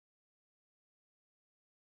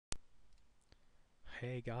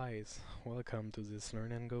Hey guys, welcome to this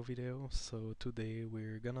LearnNGo video. So today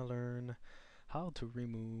we're gonna learn how to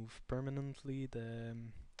remove permanently the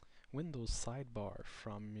Windows sidebar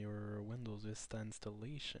from your Windows Vista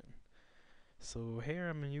installation. So here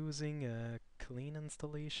I'm using a clean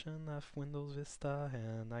installation of Windows Vista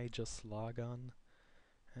and I just log on.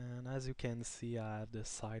 And as you can see, I have the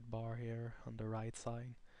sidebar here on the right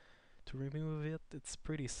side. To remove it, it's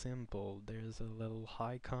pretty simple. There's a little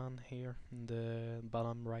icon here in the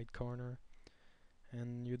bottom right corner,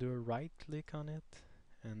 and you do a right click on it,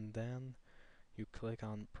 and then you click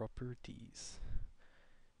on Properties.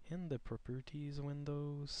 In the Properties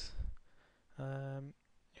windows,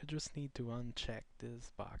 you just need to uncheck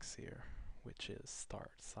this box here, which is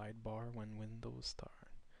Start Sidebar when Windows start.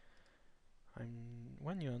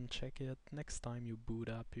 When you uncheck it, next time you boot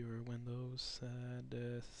up your Windows,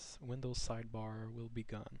 the Windows sidebar will be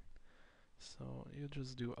gone. So you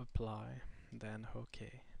just do apply, then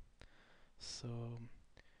OK. So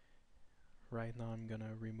right now I'm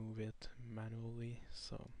gonna remove it manually,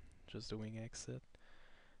 so just doing exit.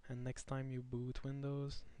 And next time you boot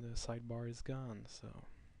Windows, the sidebar is gone. So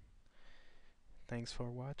thanks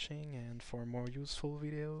for watching, and for more useful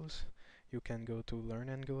videos, you can go to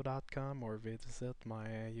learnngo.com or visit my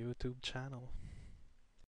YouTube channel.